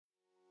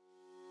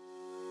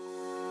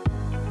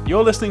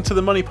You're listening to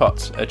The Money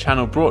Pot, a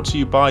channel brought to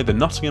you by the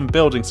Nottingham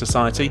Building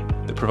Society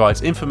that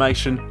provides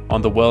information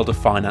on the world of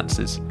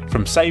finances,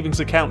 from savings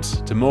accounts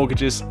to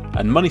mortgages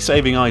and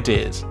money-saving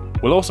ideas.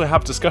 We'll also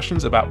have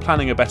discussions about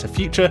planning a better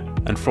future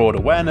and fraud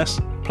awareness,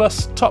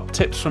 plus top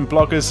tips from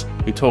bloggers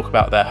who talk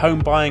about their home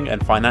buying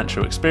and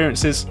financial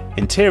experiences,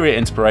 interior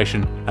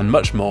inspiration, and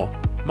much more.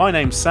 My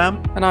name's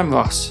Sam. And I'm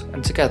Ross,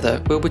 and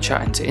together we'll be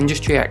chatting to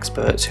industry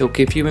experts who'll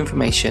give you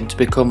information to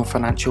become a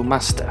financial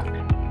master.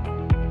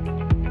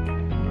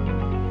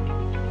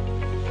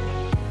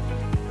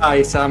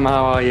 Hi Sam,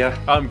 how are you?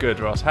 I'm good,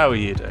 Ross. How are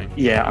you doing?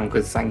 Yeah, I'm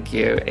good, thank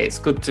you. It's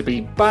good to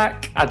be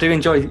back. I do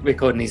enjoy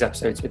recording these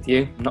episodes with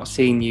you. I'm not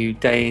seeing you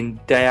day in,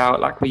 day out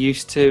like we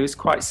used to. It's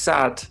quite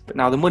sad. But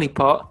now the Money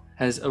Pot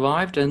has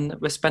arrived and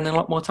we're spending a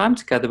lot more time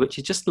together, which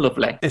is just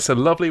lovely. It's a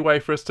lovely way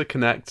for us to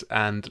connect,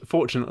 and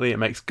fortunately it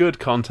makes good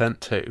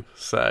content too.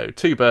 So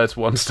 2 birds,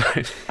 1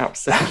 stone.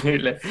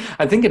 Absolutely.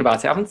 I'm thinking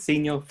about it. I haven't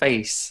seen your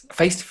face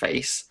to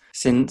face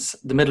since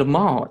the middle of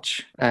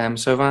March,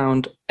 so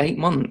around 8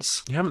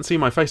 months. You haven't seen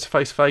my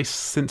face-to-face face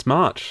since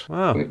March.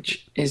 Wow.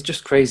 Which is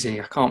just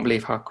crazy. I can't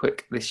believe how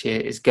quick this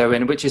year is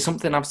going, which is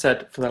something I've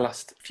said for the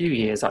last few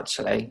years,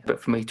 actually. But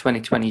for me,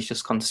 2020 has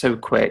just gone so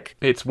quick.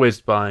 It's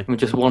whizzed by. We're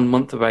just 1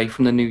 month away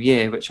from the new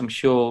year, which I'm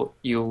sure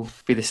you'll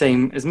be the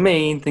same as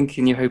me,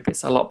 thinking you hope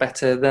it's a lot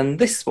better than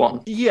this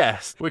one.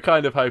 Yes. We're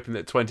kind of hoping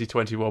that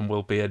 2021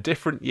 will be a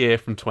different year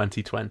from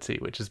 2020,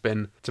 which has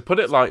been, to put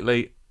it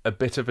lightly, a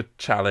bit of a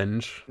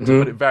challenge, to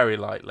put it very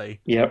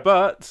lightly. Yep.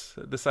 But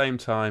at the same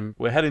time,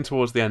 we're heading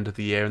towards the end of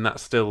the year, and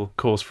that's still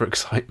cause for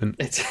excitement.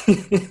 It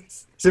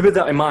is. So with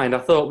that in mind, I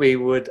thought we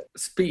would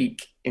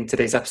speak in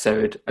today's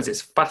episode, as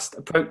it's fast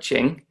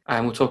approaching,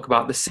 and we'll talk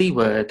about the C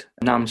word.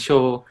 And I'm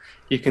sure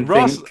you can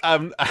Ross, think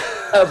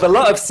of a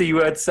lot of C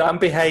words, Sam,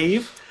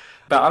 behave.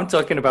 But I'm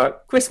talking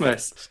about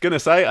Christmas. I was going to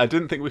say, I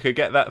didn't think we could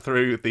get that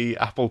through the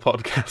Apple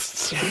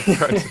Podcasts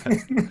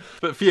process.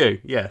 But phew,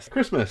 yes.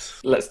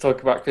 Christmas. Let's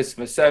talk about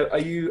Christmas. So are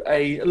you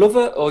a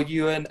lover or are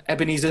you an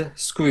Ebenezer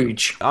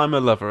Scrooge? I'm a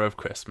lover of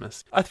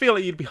Christmas. I feel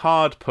like you'd be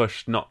hard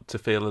pushed not to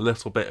feel a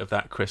little bit of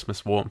that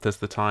Christmas warmth as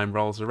the time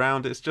rolls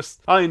around. It's just,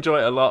 I enjoy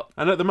it a lot.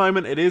 And at the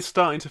moment, it is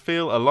starting to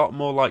feel a lot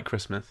more like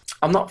Christmas.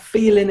 I'm not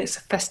feeling it's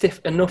festive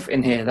enough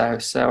in here, though.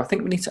 So I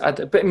think we need to add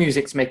a bit of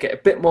music to make it a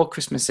bit more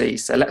Christmassy.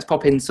 So let's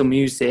pop in some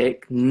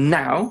music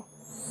now.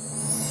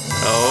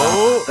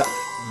 Oh,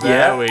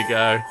 there we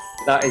go.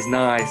 That is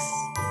nice.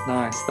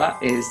 Nice. That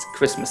is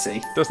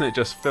Christmassy. Doesn't it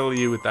just fill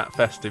you with that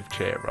festive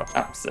cheer, Ross?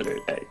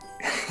 Absolutely.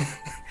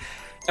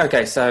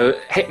 Okay, so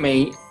hit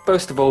me,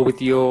 first of all,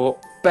 with your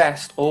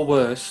best or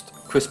worst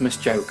Christmas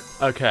joke.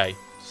 Okay,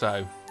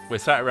 so we're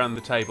sat around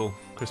the table,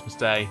 Christmas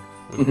Day.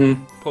 We've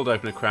pulled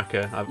open a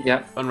cracker. I've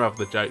unravelled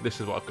the joke. This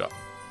is what I've got.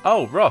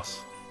 Oh,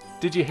 Ross,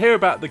 did you hear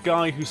about the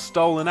guy who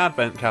stole an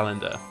advent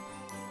calendar?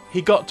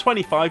 He got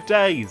 25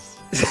 days.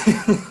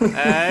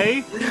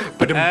 Eh?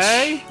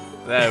 Eh?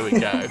 There we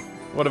go.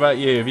 What about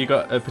you? Have you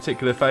got a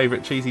particular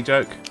favourite cheesy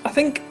joke? I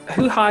think,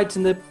 who hides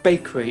in the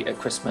bakery at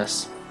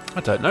Christmas?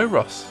 I don't know,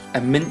 Ross. A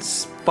mince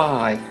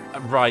spy.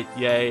 Right,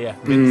 yeah.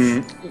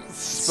 Mince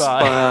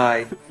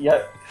spy.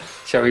 Yep.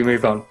 Shall we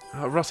move on?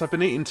 Oh, Ross, I've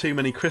been eating too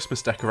many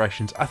Christmas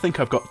decorations. I think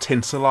I've got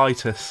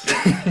tinselitis.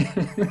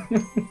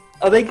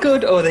 Are they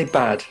good or are they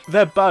bad?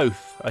 They're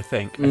both, I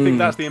think. I think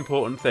that's the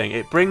important thing.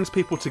 It brings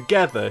people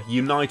together,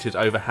 united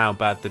over how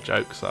bad the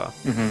jokes are.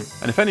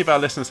 And if any of our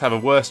listeners have a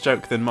worse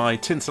joke than my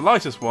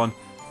tinselitis one,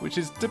 which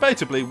is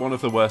debatably one of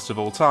the worst of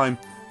all time,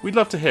 we'd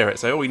love to hear it.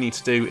 So all we need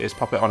to do is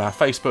pop it on our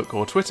Facebook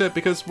or Twitter,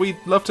 because we'd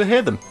love to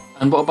hear them.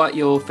 And what about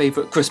your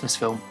favourite Christmas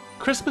film?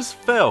 Christmas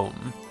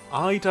film?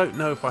 I don't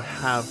know if I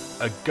have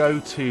a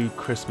go-to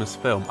Christmas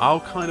film. I'll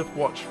kind of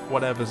watch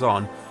whatever's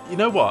on. You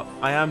know what?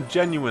 I am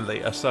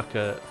genuinely a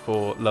sucker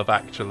for Love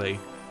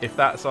Actually. If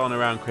that's on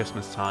around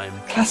Christmas time.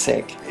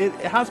 Classic. It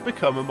has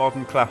become a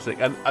modern classic,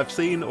 and I've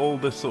seen all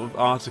the sort of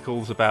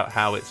articles about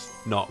how it's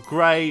not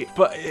great,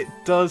 but it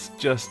does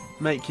just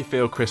make you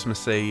feel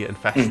Christmassy and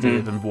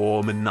festive and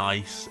warm and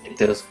nice. It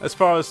does. As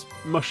far as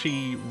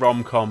mushy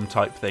rom-com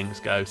type things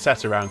go,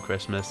 set around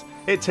Christmas,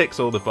 it ticks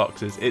all the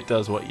boxes, it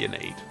does what you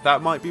need.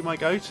 That might be my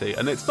go-to,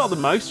 and it's not the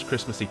most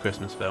Christmassy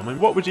Christmas film. I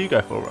mean, what would you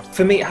go for, Ross?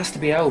 For me, it has to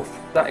be Elf.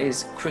 That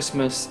is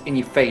Christmas in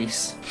your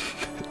face.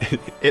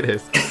 It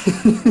is.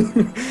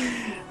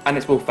 And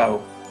it's Will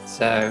Ferrell.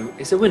 So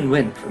it's a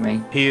win-win for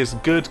me. He is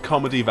good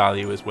comedy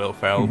value as Will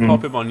Ferrell.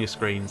 Pop him on your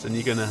screens and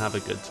you're going to have a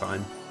good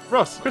time.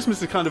 Ross,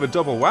 Christmas is kind of a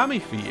double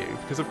whammy for you,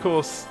 because of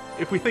course,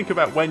 if we think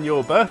about when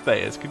your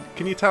birthday is,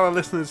 can you tell our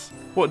listeners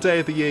what day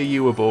of the year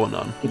you were born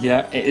on?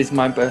 Yeah, it is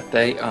my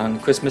birthday on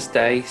Christmas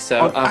Day.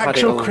 So on I've had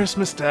it all.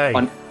 Christmas Day?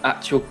 On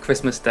actual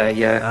Christmas Day,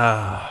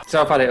 yeah.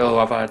 So I've had it all.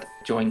 I've had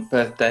joint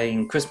birthday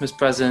and Christmas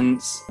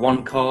presents,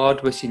 one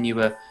card wishing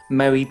you a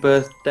merry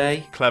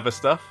birthday. Clever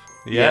stuff.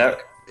 Yeah.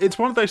 It's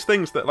one of those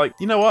things that, like,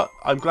 you know what?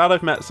 I'm glad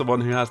I've met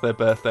someone who has their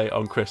birthday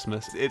on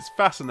Christmas. It's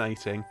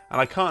fascinating, and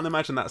I can't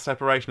imagine that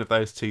separation of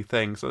those two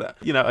things. So that,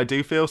 you know, I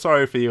do feel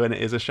sorry for you, and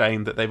it is a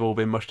shame that they've all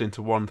been mushed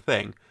into one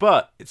thing.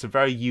 But it's a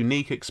very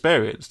unique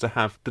experience to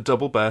have the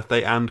double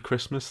birthday and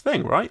Christmas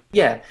thing, right?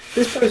 Yeah,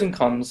 there's pros and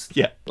cons.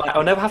 Yeah. Like,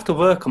 I'll never have to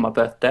work on my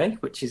birthday,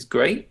 which is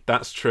great.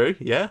 That's true,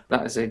 yeah.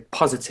 That is a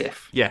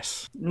positive.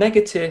 Yes.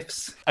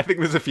 Negatives. I think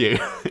there's a few.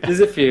 There's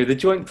a few. The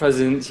joint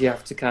presents, you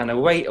have to kind of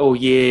wait all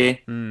year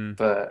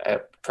for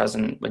a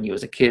present when you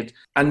was a kid.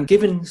 And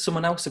giving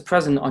someone else a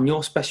present on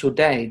your special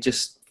day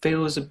just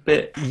feels a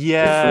bit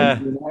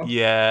different, you know?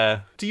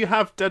 Yeah. Do you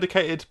have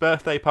dedicated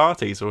birthday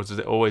parties, or does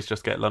it always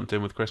just get lumped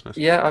in with Christmas?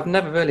 Yeah, I've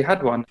never really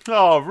had one.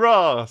 Oh,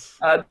 Ross!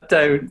 I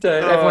don't.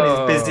 Everyone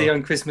is busy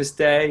on Christmas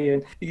Day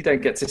and you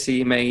don't get to see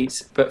your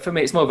mates. But for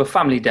me, it's more of a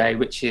family day,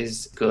 which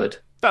is good.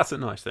 That's a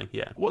nice thing,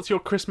 yeah. What's your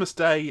Christmas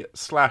Day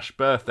 /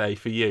 birthday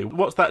for you?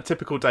 What's that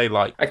typical day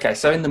like? Okay,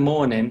 so in the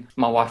morning,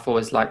 my wife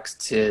always likes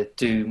to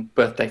do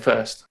birthday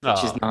first,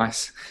 which is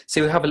nice.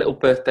 So we have a little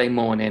birthday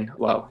morning.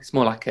 Well, it's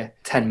more like a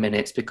 10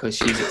 minutes because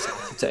she's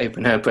excited to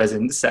open her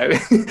presents. So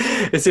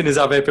as soon as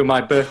I've opened my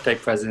birthday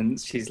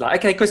presents, she's like,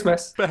 okay,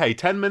 Christmas. But hey,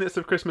 10 minutes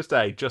of Christmas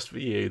Day just for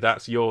you.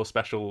 That's your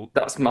special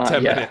That's my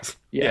 10 minutes.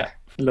 Yeah.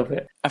 Love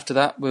it. After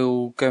that,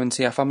 we'll go and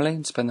see our family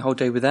and spend the whole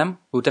day with them.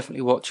 We'll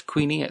definitely watch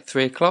Queenie at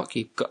 3 o'clock.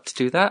 You've got to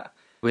do that.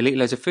 We'll eat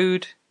loads of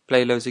food,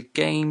 play loads of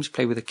games,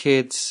 play with the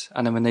kids,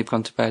 and then when they've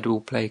gone to bed, we'll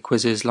play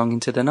quizzes long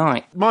into the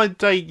night. My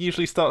day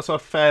usually starts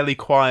off fairly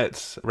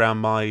quiet around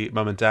my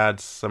mum and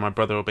dad's, so my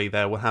brother will be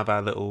there. We'll have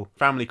our little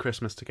family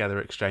Christmas together,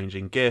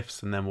 exchanging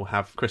gifts, and then we'll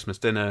have Christmas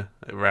dinner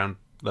around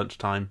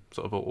lunchtime,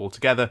 sort of all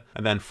together,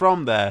 and then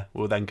from there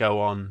we'll then go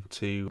on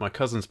to my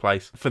cousin's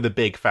place for the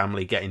big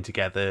family getting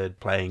together,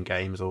 playing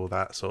games, all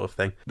that sort of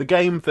thing. The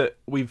game that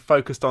we've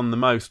focused on the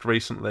most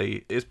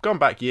recently is gone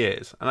back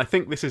years, and I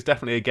think this is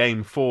definitely a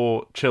game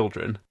for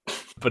children,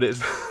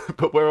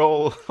 but we're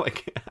all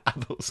like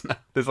adults now.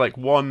 There's like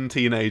one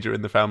teenager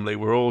in the family.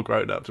 We're all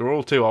grown ups. We're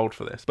all too old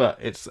for this. But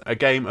it's a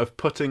game of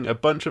putting a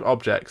bunch of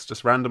objects,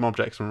 just random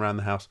objects from around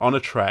the house, on a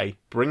tray,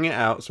 bringing it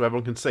out so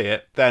everyone can see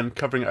it, then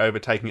covering it over,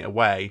 taking it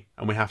away,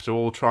 and we have to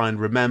all try and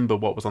remember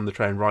what was on the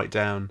tray and write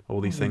down all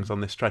these things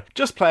on this tray.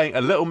 Just playing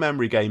a little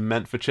memory game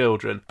meant for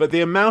children. But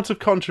the amount of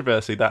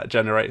controversy that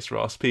generates,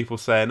 Ross, people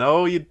saying,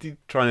 oh, you're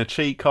trying to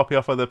cheat, copy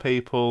off other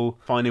people,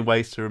 finding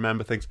ways to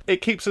remember things.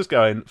 It keeps us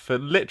going for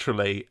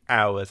literally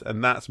hours,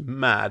 and that's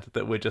mad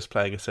that we're just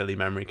playing a silly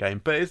memory game.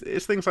 But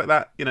it's things like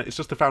that, you know, it's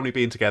just a family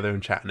being together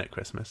and chatting at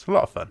Christmas. A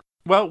lot of fun.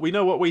 Well, we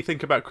know what we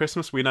think about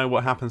Christmas, we know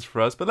what happens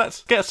for us, but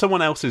let's get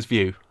someone else's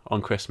view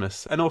on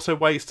Christmas, and also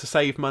ways to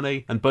save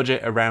money and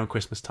budget around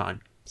Christmas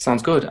time.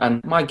 Sounds good.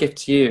 And my gift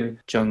to you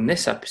during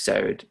this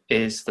episode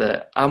is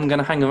that I'm going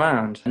to hang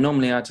around.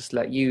 Normally I just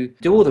let you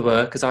do all the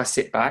work as I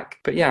sit back.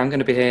 But yeah, I'm going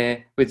to be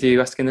here with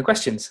you asking the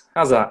questions.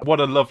 How's that?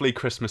 What a lovely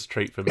Christmas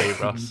treat for me,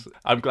 Ross.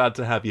 I'm glad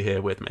to have you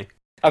here with me.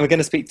 And we're going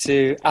to speak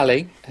to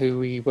Ali, who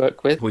we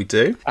work with. We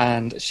do.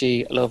 And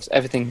she loves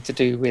everything to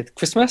do with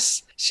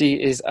Christmas. She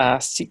is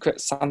our Secret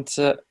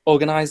Santa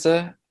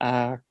organiser,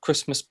 our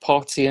Christmas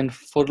party and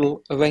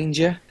fuddle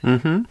arranger.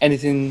 Mm-hmm.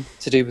 Anything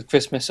to do with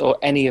Christmas or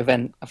any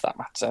event of that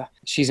matter,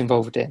 she's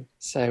involved in.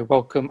 So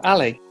welcome,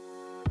 Ali.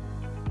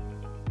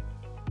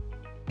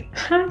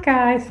 Hi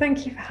guys,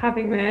 thank you for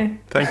having me.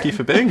 Thank you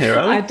for being here,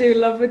 Ali. I do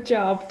love a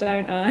job,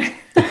 don't I?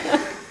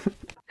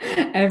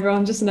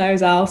 Everyone just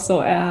knows I'll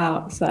sort it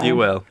out. So. You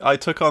will. I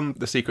took on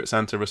the Secret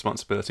Santa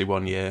responsibility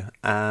one year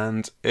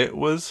and it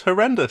was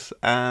horrendous,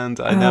 and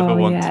I never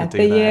want to do that.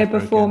 The year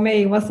before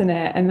me, wasn't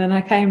it? And then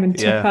I came and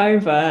took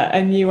over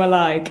and you were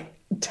like,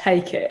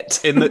 take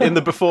it. In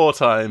the before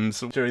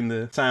times, during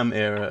the Sam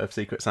era of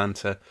Secret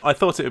Santa, I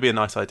thought it would be a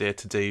nice idea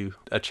to do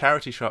a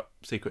charity shop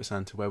Secret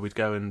Santa where we'd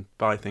go and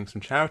buy things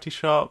from charity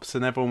shops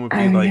and everyone would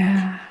be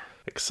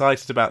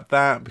excited about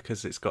that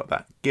because it's got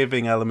that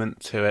giving element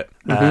to it.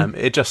 Mm-hmm.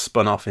 It just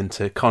spun off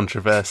into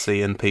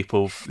controversy and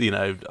people,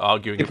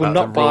 arguing people about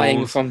not the rules.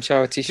 Buying from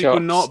charity shops.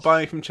 People not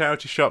buying from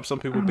charity shops. Some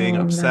people being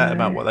upset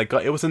about what they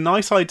got. It was a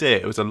nice idea.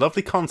 It was a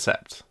lovely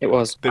concept. It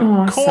was. The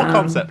core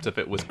concept of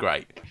it was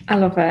great. I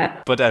love it.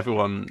 But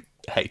everyone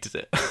hated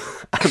it.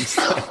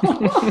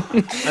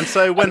 and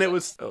so when it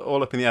was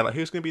all up in the air, like,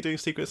 who's going to be doing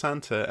Secret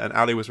Santa? And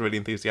Ali was really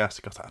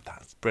enthusiastic. I was like,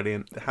 that's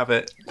brilliant. Have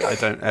it. I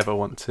don't ever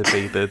want to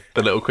be the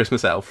little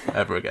Christmas elf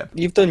ever again.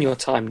 You've done your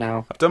time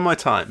now. I've done my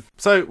time.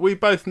 So we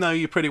both know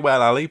you pretty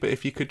well, Ali, but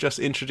if you could just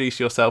introduce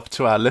yourself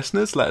to our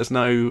listeners, let us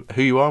know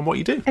who you are and what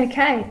you do.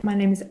 Okay, my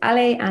name is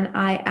Ali and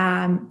I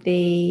am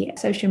the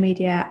social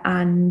media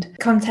and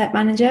content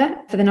manager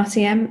for the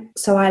Nottingham.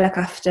 So I look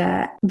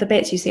after the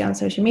bits you see on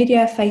social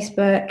media,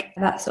 Facebook,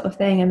 that sort of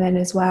thing, and then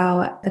then as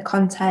well, the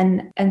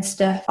content and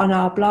stuff on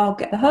our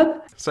blog at The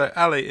Hub. So,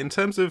 Ali, in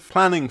terms of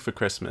planning for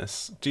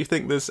Christmas, do you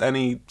think there's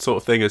any sort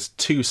of thing as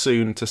too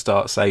soon to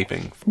start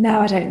saving?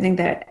 No, I don't think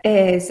there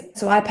is.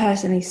 So I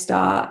personally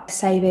start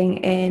saving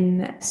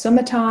in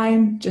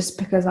summertime just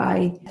because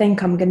I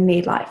think I'm going to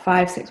need like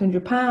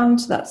 £500-600.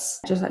 So that's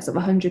just like sort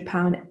of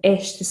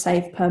 £100-ish to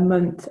save per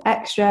month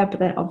extra. But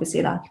then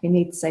obviously, like if you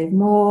need to save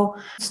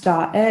more,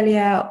 start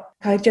earlier.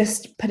 I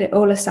just put it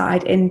all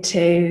aside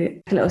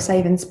into a little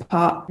savings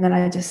pot, and then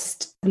I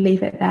just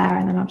leave it there,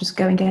 and then I'll just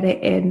go and get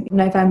it in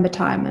November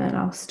time, and then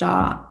I'll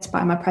start to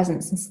buy my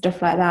presents and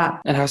stuff like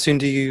that. And how soon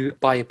do you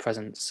buy your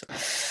presents?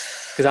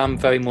 Because I'm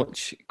very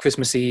much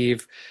Christmas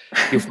Eve,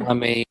 you'll find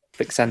me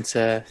Vic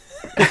Centre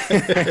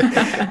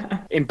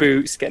in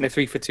Boots getting a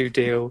 3 for 2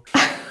 deal,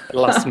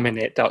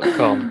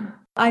 lastminute.com.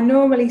 I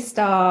normally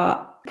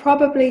start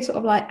probably sort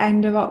of like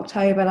end of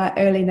October, like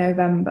early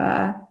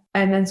November.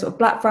 And then sort of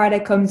Black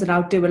Friday comes and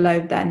I'll do a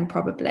load then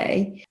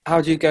probably.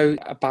 How do you go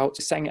about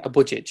setting a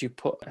budget? Do you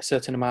put a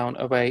certain amount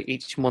away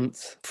each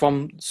month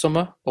from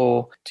summer,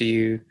 or do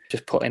you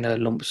just put in a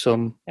lump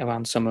sum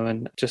around summer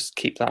and just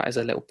keep that as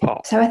a little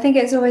pot? So I think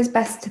it's always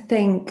best to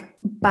think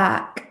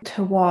back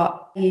to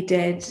what you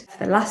did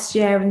for last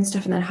year and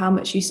stuff, and then how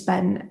much you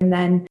spent, and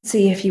then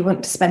see if you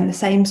want to spend the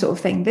same sort of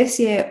thing this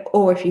year,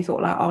 or if you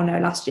thought like, oh no,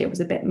 last year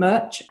was a bit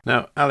much.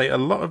 Now, Ali, a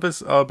lot of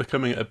us are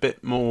becoming a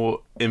bit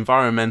more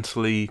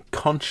environmentally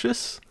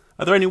conscious.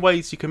 Are there any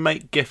ways you can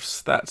make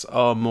gifts that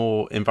are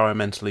more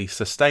environmentally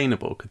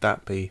sustainable? Could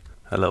that be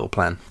a little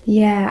plan?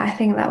 Yeah, I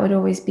think that would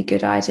always be a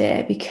good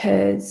idea,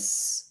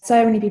 because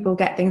so many people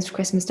get things for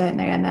Christmas, don't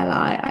they? And they're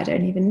like, I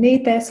don't even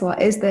need this.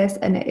 What is this?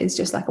 And it is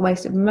just like a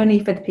waste of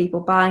money for the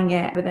people buying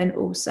it. But then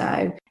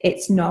also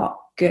it's not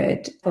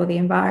good for the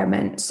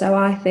environment. So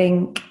I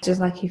think just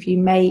like if you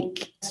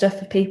make stuff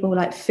for people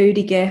like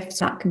foodie gifts,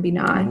 that can be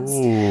nice.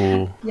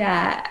 Ooh.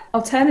 Yeah.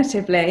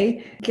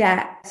 Alternatively,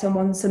 get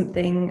someone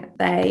something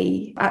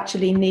they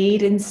actually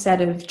need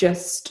instead of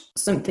just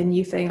something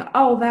you think,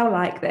 oh, they'll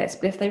like this.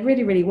 But if they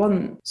really, really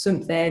want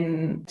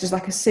something, just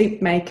like a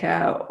soup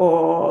maker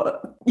or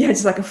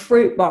just like a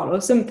fruit bowl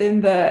or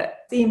something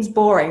that seems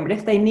boring, but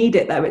if they need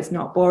it though, it's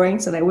not boring,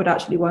 so they would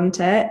actually want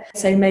it.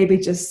 So maybe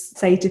just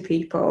say to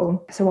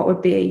people, so what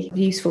would be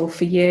useful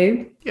for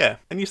you? Yeah,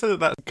 and you said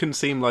that can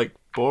seem like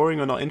boring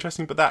or not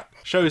interesting, but that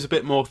shows a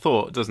bit more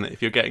thought, doesn't it?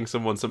 If you're getting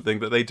someone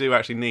something that they do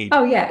actually need.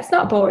 Oh yeah, it's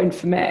not boring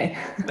for me.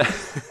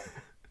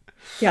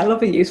 Yeah, I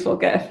love a useful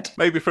gift.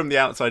 Maybe from the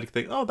outside you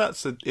think, oh,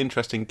 that's an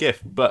interesting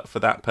gift, but for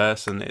that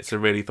person it's a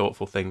really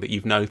thoughtful thing that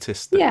you've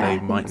noticed that they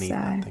might need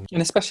that thing.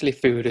 And especially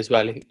food as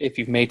well. If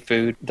you've made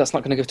food, that's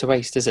not going to go to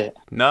waste, is it?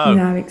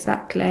 No,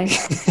 exactly.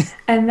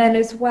 And then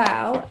as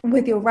well,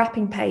 with your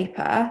wrapping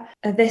paper,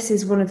 this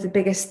is one of the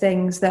biggest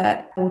things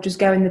that will just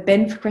go in the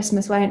bin for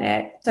Christmas, won't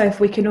it? So if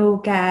we can all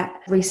get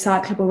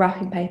recyclable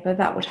wrapping paper,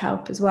 that would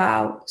help as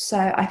well. So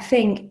I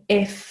think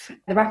if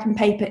the wrapping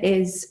paper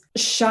is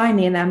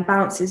shiny and then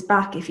bounces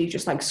back, if you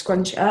just like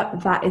scrunch it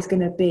up, that is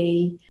going to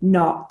be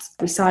not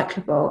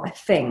recyclable, I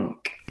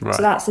think. Right.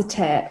 So that's a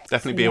tip.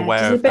 Definitely be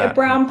aware of a bit that. of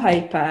brown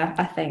paper,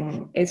 I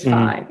think, is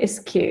fine. It's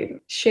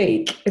cute,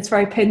 chic. It's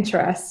very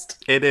Pinterest.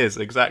 It is,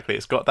 exactly.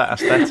 It's got that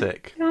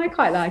aesthetic. I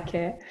quite like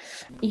it.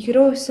 You could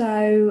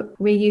also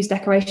reuse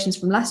decorations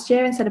from last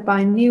year instead of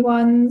buying new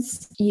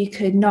ones. You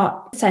could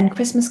not send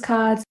Christmas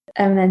cards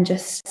and then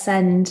just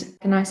send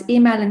a nice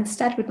email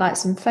instead with like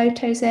some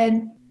photos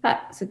in.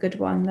 That's a good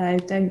one though.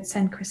 Don't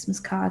send Christmas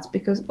cards,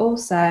 because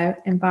also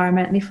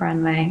environmentally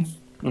friendly.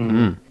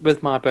 Mm-hmm.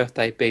 With my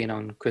birthday being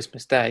on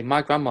Christmas Day,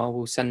 my grandma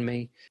will send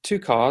me 2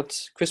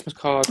 cards, Christmas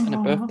card and a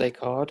birthday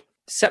card,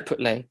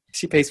 separately.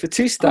 She pays for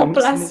 2 stamps.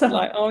 Oh, bless her.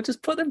 Like,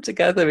 just put them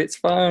together, it's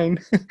fine.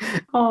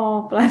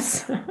 Oh,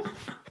 bless her.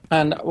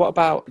 And what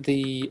about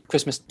the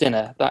Christmas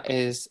dinner? That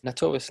is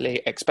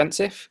notoriously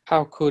expensive.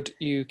 How could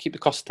you keep the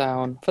cost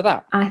down for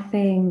that? I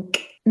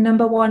think,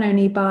 number one,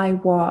 only buy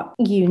what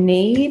you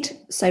need.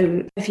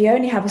 So if you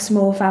only have a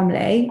small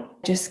family,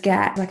 just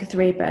get like a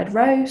 3-bird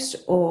roast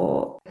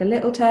or a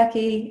little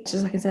turkey,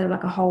 just like instead of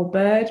like a whole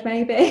bird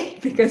maybe,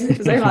 because if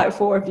there's only like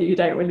 4 of you, you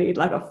don't really need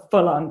like a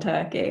full-on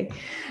turkey,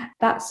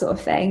 that sort of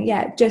thing.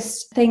 Yeah,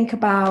 just think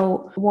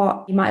about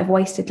what you might have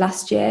wasted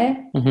last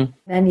year.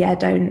 Then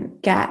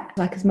don't get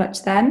like as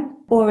much then.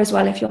 Or as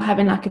well, if you're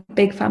having like a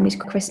big family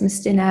Christmas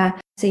dinner,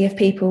 see if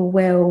people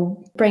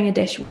will bring a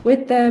dish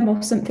with them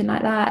or something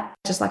like that,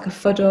 just like a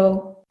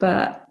fuddle,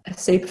 but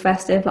super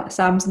festive. Like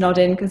Sam's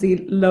nodding because he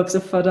loves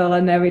a fuddle. I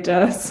know he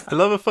does. I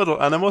love a fuddle,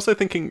 and I'm also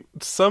thinking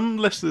some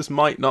listeners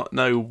might not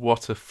know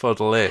what a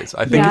fuddle is.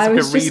 I think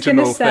it's like a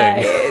regional thing.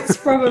 It's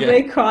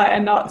probably quite a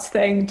Notts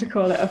thing to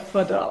call it a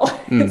fuddle.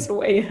 It's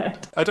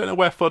weird. I don't know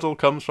where fuddle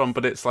comes from,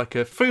 but it's like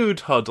a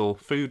food huddle,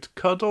 food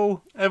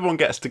cuddle. Everyone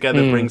gets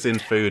together, brings in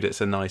food.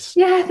 It's a nice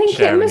I think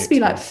it must be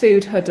like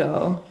experience. food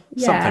huddle.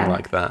 Something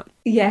like that.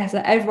 Yeah,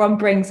 so everyone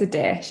brings a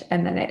dish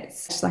and then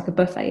it's just like a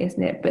buffet,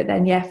 isn't it? But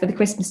then, for the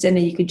Christmas dinner,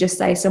 you could could just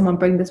say, someone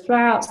bring the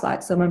sprouts,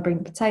 like someone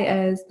bring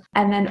potatoes.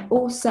 And then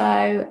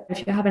also,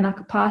 if you're having like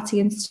a party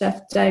and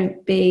stuff,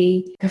 don't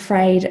be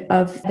afraid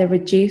of the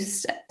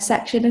reduced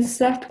section and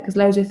stuff, because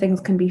loads of things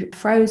can be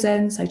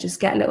frozen. So just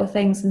get little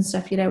things and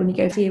stuff, when you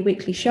go to your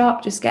weekly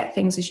shop, just get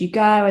things as you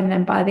go. And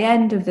then by the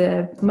end of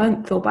the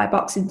month or by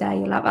Boxing Day,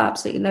 you'll have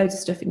absolutely loads of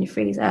stuff in your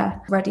freezer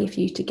ready for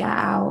you to get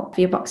out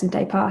for your Boxing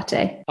Day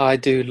party. I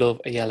do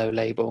love a yellow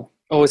label.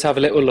 Always have a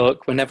little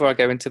look whenever I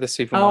go into the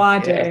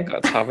supermarket. Oh, I do. I've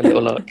got to have a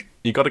little look.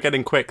 You got to get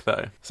in quick,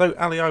 though. So,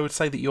 Ali, I would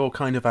say that you're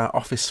kind of our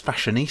office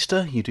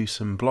fashionista. You do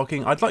some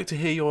blogging. I'd like to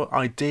hear your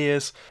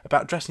ideas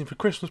about dressing for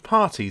Christmas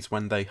parties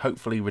when they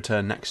hopefully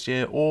return next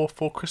year, or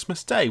for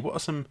Christmas Day. What are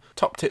some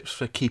top tips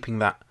for keeping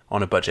that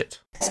on a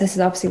budget? So this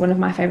is obviously one of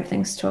my favourite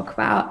things to talk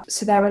about.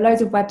 So there are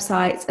loads of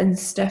websites and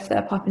stuff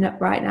that are popping up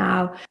right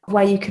now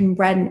where you can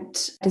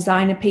rent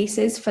designer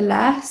pieces for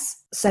less.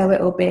 So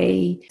it'll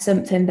be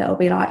something that'll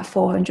be like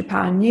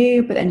 £400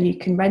 new, but then you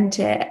can rent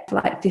it for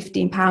like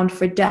 £15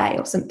 for a day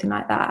or something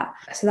like that.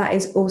 So that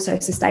is also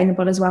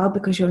sustainable as well,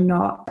 because you're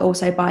not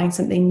also buying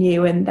something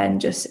new and then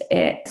just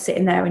it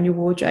sitting there in your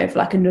wardrobe for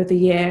like another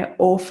year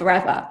or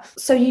forever.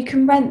 So you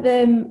can rent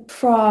them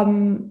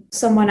from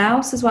someone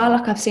else as well.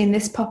 Like I've seen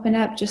this popping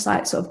up, just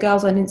like sort of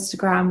girls on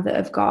Instagram that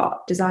have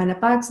got designer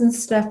bags and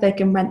stuff. They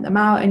can rent them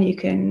out and you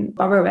can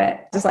borrow it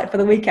just like for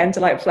the weekend to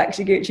like flex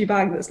your Gucci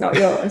bag that's not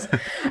yours.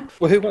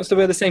 Well, who wants to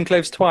wear the same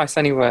clothes twice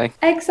anyway?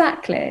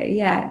 Exactly,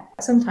 yeah.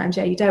 Sometimes,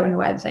 you don't want to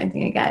wear the same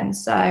thing again.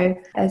 So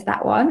there's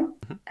that one.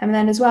 And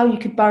then as well, you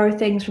could borrow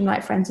things from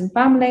like friends and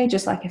family,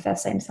 just like if they're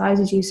same size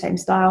as you, same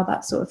style,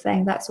 that sort of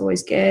thing. That's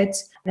always good.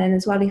 And then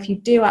as well, if you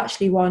do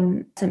actually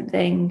want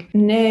something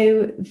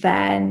new,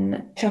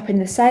 then shop in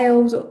the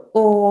sales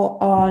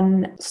or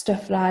on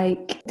stuff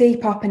like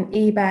Depop and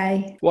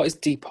eBay. What is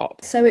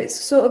Depop? So it's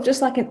sort of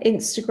just like an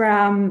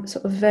Instagram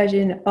sort of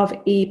version of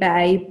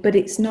eBay, but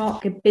it's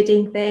not a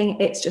bidding thing.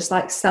 It's just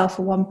like sell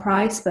for one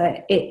price,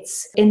 but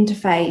its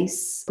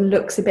interface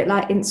looks a bit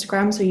like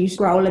Instagram. So you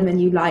scroll and then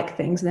you like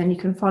things and then you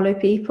can follow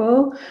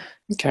people.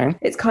 Okay.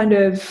 It's kind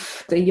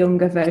of the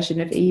younger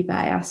version of eBay,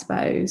 I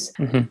suppose.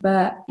 Mm-hmm.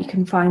 But you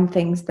can find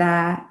things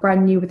there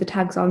brand new with the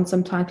tags on.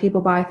 Sometimes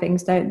people buy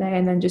things, don't they,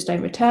 and then just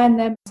don't return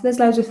them. So there's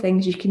loads of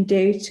things you can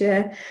do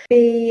to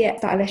be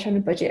stylish on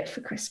a budget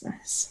for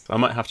Christmas. I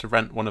might have to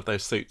rent one of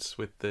those suits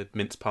with the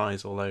mince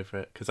pies all over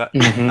it, because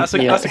Mm-hmm.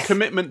 that's a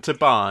commitment to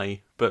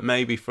buy, but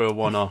maybe for a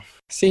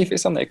one-off. See if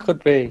it's something it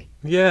could be.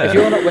 Yeah. If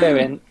you're not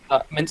wearing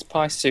that mince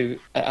pie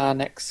suit at our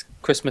next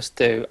Christmas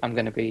do, I'm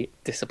going to be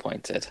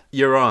disappointed.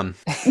 You're on.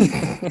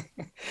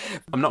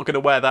 I'm not going to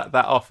wear that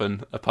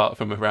often, apart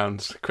from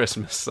around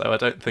Christmas, so I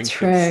don't think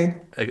True.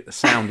 It's a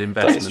sound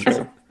investment. That is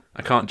true.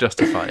 I can't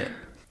justify it.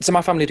 So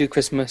my family do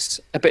Christmas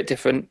a bit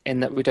different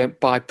in that we don't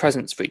buy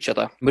presents for each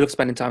other. We love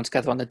spending time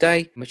together on the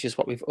day, which is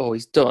what we've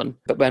always done.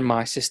 But when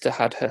my sister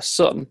had her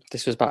son,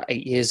 this was about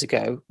 8 years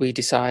ago, we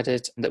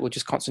decided that we'd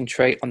just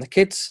concentrate on the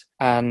kids.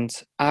 And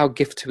our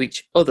gift to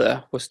each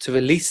other was to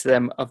release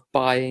them of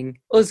buying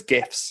us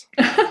gifts.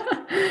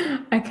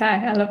 Okay,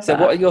 I love that. So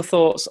what are your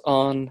thoughts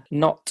on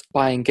not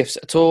buying gifts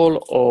at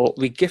all, or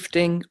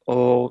regifting,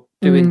 or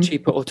doing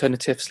cheaper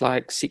alternatives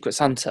like Secret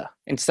Santa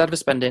instead of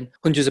spending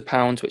hundreds of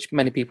pounds, which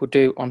many people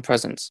do, on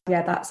presents?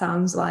 Yeah, that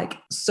sounds like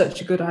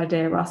such a good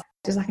idea, Ross.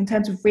 Just like in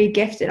terms of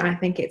regifting, I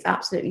think it's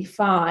absolutely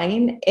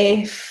fine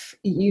if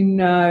you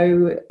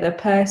know the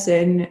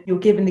person you're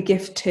giving the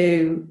gift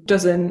to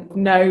doesn't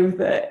know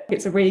that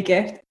it's a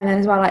regift. And then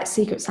as well, like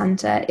Secret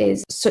Santa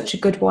is such a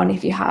good one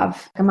if you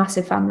have a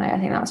massive family. I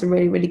think that's a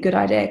really, really good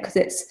idea because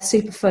it's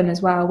super fun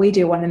as well. We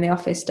do one in the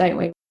office, don't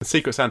we? The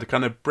Secret Santa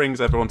kind of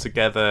brings everyone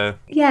together.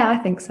 Yeah, I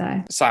think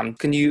so. Sam,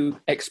 can you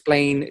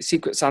explain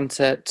Secret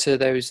Santa to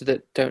those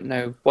that don't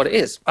know what it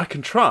is? I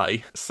can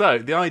try. So,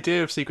 the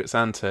idea of Secret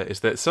Santa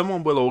is that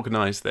someone will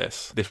organise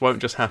this. This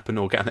won't just happen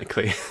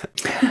organically.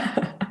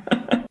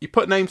 You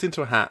put names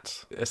into a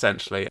hat,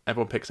 essentially.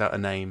 Everyone picks out a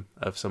name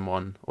of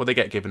someone, or they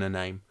get given a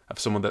name of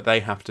someone that they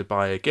have to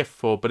buy a gift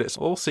for, but it's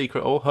all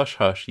secret, all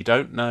hush-hush. You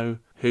don't know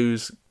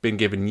who's been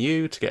given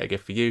you to get a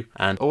gift for you,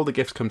 and all the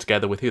gifts come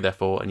together with who they're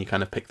for, and you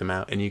kind of pick them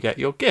out and you get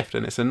your gift.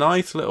 And it's a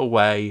nice little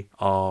way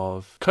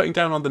of cutting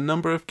down on the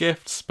number of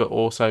gifts, but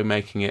also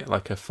making it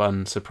like a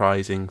fun,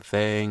 surprising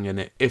thing.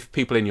 And if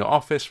people in your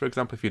office, for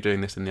example, if you're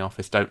doing this in the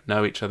office, don't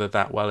know each other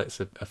that well, it's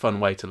a fun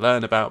way to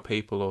learn about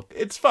people, or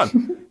it's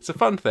fun. It's a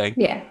fun thing.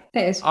 Yeah,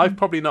 it is fun. I've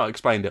probably not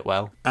explained it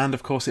well. And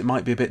of course, it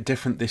might be a bit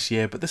different this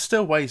year, but there's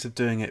still ways of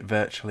doing it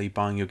virtually,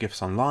 buying your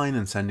gifts online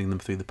and sending them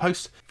through the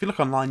post. If you look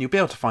online, you'll be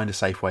able to find a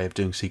safe way of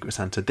doing Secret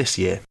Santa this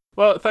year.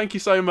 Well, thank you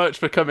so much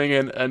for coming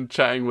in and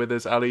chatting with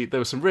us, Ali. There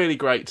were some really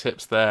great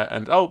tips there.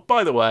 And oh,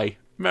 by the way,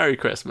 Merry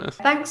Christmas.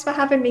 Thanks for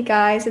having me,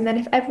 guys. And then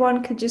if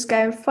everyone could just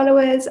go follow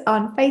us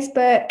on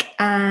Facebook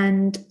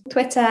and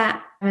Twitter,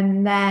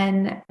 and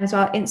then as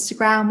well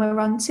Instagram we're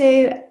on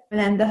too. And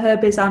then the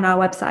Hub is on our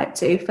website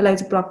too for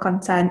loads of blog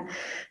content.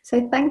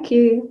 So thank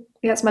you.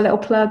 That's my little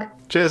plug.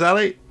 Cheers,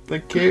 Ali.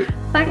 Thank you.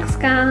 Thanks,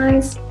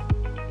 guys.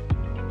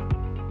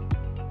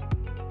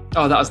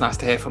 Oh, that was nice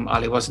to hear from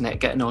Ali, wasn't it?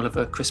 Getting all of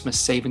her Christmas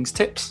savings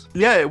tips.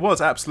 Yeah, it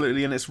was,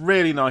 absolutely, and it's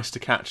really nice to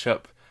catch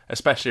up,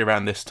 especially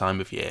around this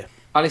time of year.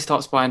 Ali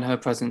starts buying her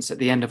presents at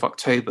the end of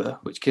October,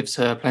 which gives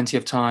her plenty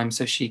of time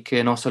so she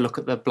can also look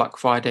at the Black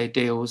Friday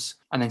deals,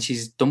 and then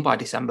she's done by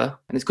December.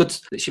 And it's good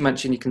that she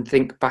mentioned you can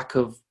think back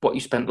of what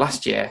you spent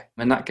last year,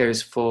 and that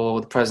goes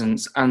for the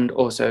presents and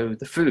also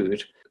the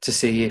food, to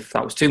see if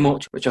that was too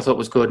much, which I thought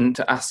was good, and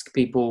to ask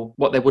people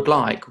what they would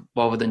like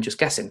rather than just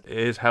guessing. It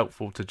is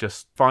helpful to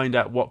just find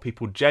out what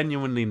people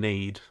genuinely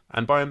need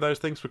and buy them those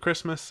things for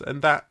Christmas,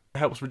 and that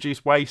helps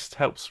reduce waste,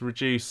 helps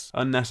reduce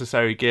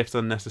unnecessary gifts,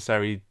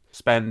 unnecessary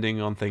spending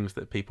on things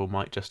that people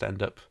might just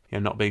end up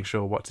not being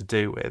sure what to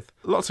do with.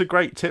 Lots of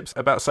great tips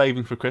about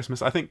saving for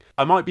Christmas. I think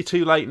I might be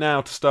too late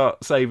now to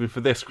start saving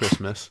for this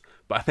Christmas,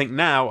 but I think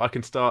now I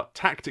can start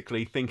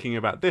tactically thinking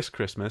about this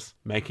Christmas,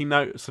 making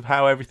notes of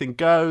how everything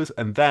goes,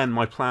 and then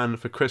my plan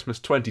for Christmas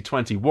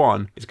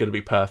 2021 is going to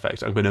be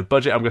perfect. I'm going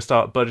to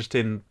start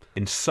budgeting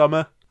in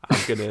summer. I'm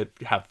going to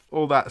have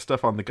all that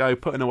stuff on the go,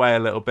 putting away a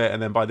little bit,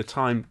 and then by the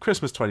time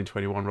Christmas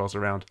 2021 rolls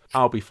around,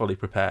 I'll be fully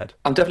prepared.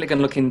 I'm definitely going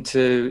to look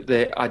into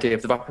the idea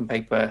of the wrapping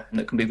paper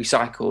that can be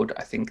recycled.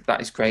 I think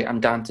that is great. I'm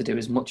down to do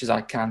as much as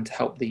I can to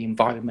help the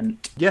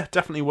environment. Yeah,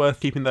 definitely worth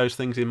keeping those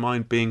things in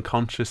mind, being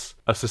conscious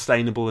of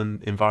sustainable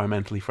and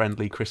environmentally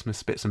friendly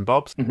Christmas bits and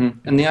bobs.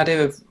 Mm-hmm. And the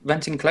idea of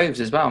renting clothes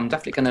as well. I'm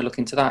definitely going to look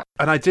into that.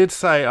 And I did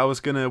say I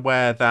was going to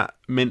wear that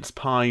mince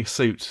pie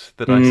suit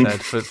that I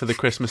said for the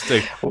Christmas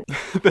do.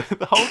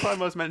 The whole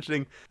time I was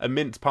mentioning a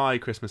mince pie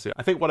Christmas suit,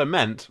 I think what I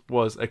meant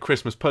was a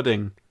Christmas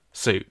pudding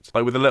suit,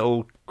 like with the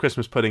little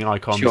Christmas pudding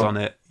icons on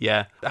it.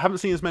 Yeah, I haven't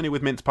seen as many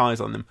with mince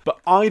pies on them, but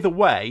either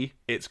way,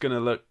 it's going to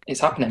look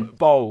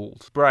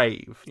bold,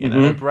 brave,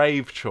 a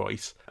brave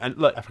choice. And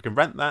look, if I can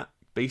rent that,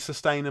 be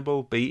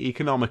sustainable, be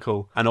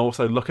economical, and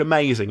also look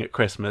amazing at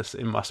Christmas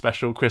in my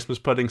special Christmas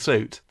pudding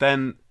suit,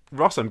 then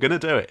Ross, I'm going to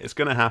do it. It's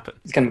going to happen.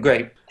 It's going to be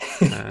great.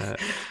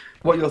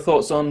 What are your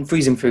thoughts on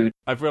freezing food?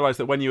 I've realised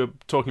that when you were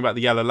talking about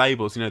the yellow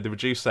labels, the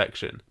reduced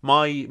section,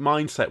 my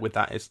mindset with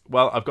that is,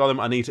 well, I've got them,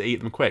 I need to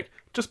eat them quick.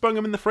 Just bung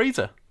them in the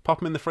freezer. Pop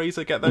them in the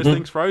freezer, get those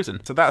things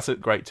frozen. So that's a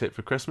great tip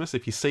for Christmas.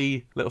 If you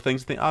see little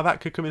things and think,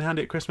 that could come in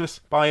handy at Christmas,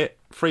 buy it,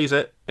 freeze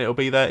it. It'll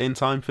be there in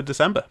time for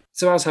December.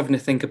 So I was having to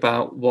think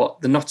about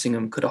what the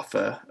Nottingham could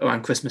offer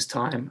around Christmas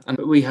time. And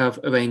we have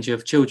a range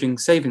of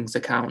children's savings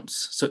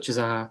accounts, such as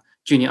our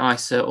Junior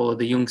ISA or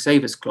the Young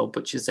Savers Club,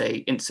 which is a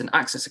instant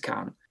access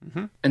account.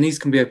 And these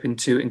can be open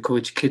to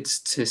encourage kids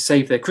to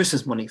save their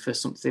Christmas money for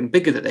something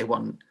bigger that they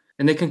want.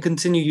 And they can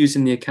continue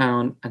using the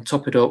account and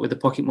top it up with the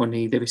pocket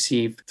money they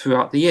receive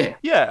throughout the year.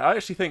 Yeah, I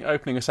actually think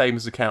opening a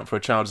savings account for a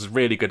child is a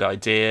really good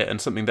idea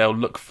and something they'll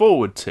look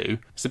forward to.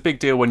 It's a big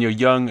deal when you're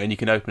young and you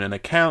can open an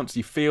account.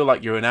 You feel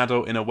like you're an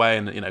adult in a way,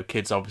 and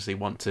kids obviously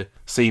want to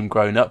seem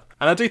grown up.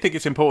 And I do think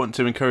it's important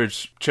to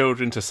encourage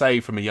children to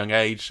save from a young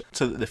age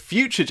so that the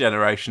future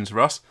generations,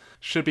 Ross,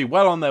 should be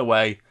well on their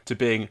way to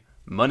being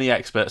money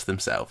experts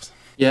themselves.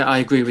 Yeah, I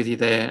agree with you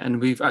there. And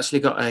we've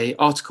actually got an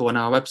article on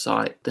our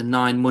website, the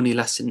 9 money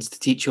lessons to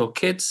teach your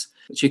kids,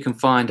 which you can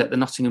find at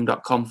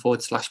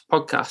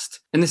thenottingham.com/podcast.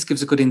 And this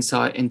gives a good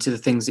insight into the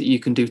things that you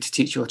can do to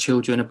teach your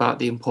children about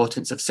the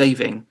importance of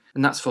saving.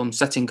 And that's from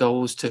setting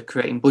goals to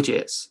creating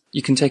budgets.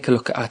 You can take a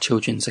look at our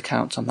children's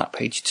accounts on that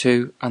page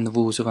too, and the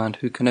rules around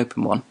who can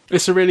open one.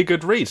 It's a really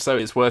good read, so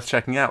it's worth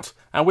checking out.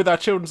 And with our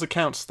children's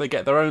accounts, they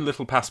get their own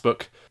little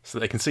passbook so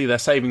they can see their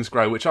savings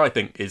grow, which I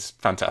think is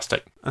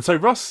fantastic. And so,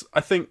 Ross, I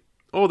think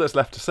all that's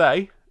left to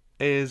say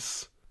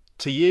is,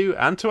 to you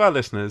and to our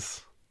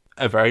listeners,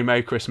 a very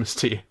Merry Christmas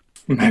to you.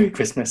 Merry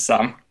Christmas,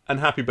 Sam. And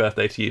happy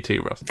birthday to you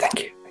too, Ross.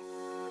 Thank you.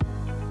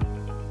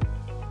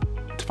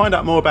 To find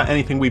out more about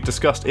anything we've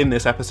discussed in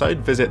this episode,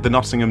 visit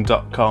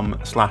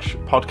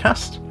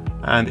thenottingham.com/podcast.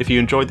 And if you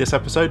enjoyed this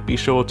episode, be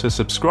sure to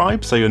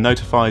subscribe so you're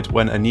notified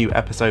when a new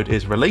episode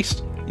is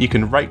released. You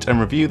can rate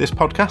and review this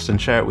podcast and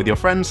share it with your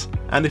friends.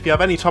 And if you have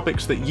any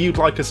topics that you'd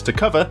like us to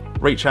cover,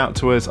 reach out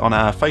to us on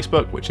our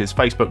Facebook, which is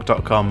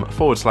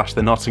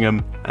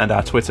facebook.com/thenottingham, and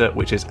our Twitter,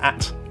 which is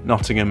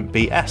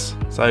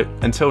 @NottinghamBS. So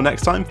until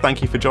next time,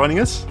 thank you for joining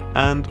us,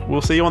 and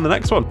we'll see you on the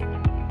next one.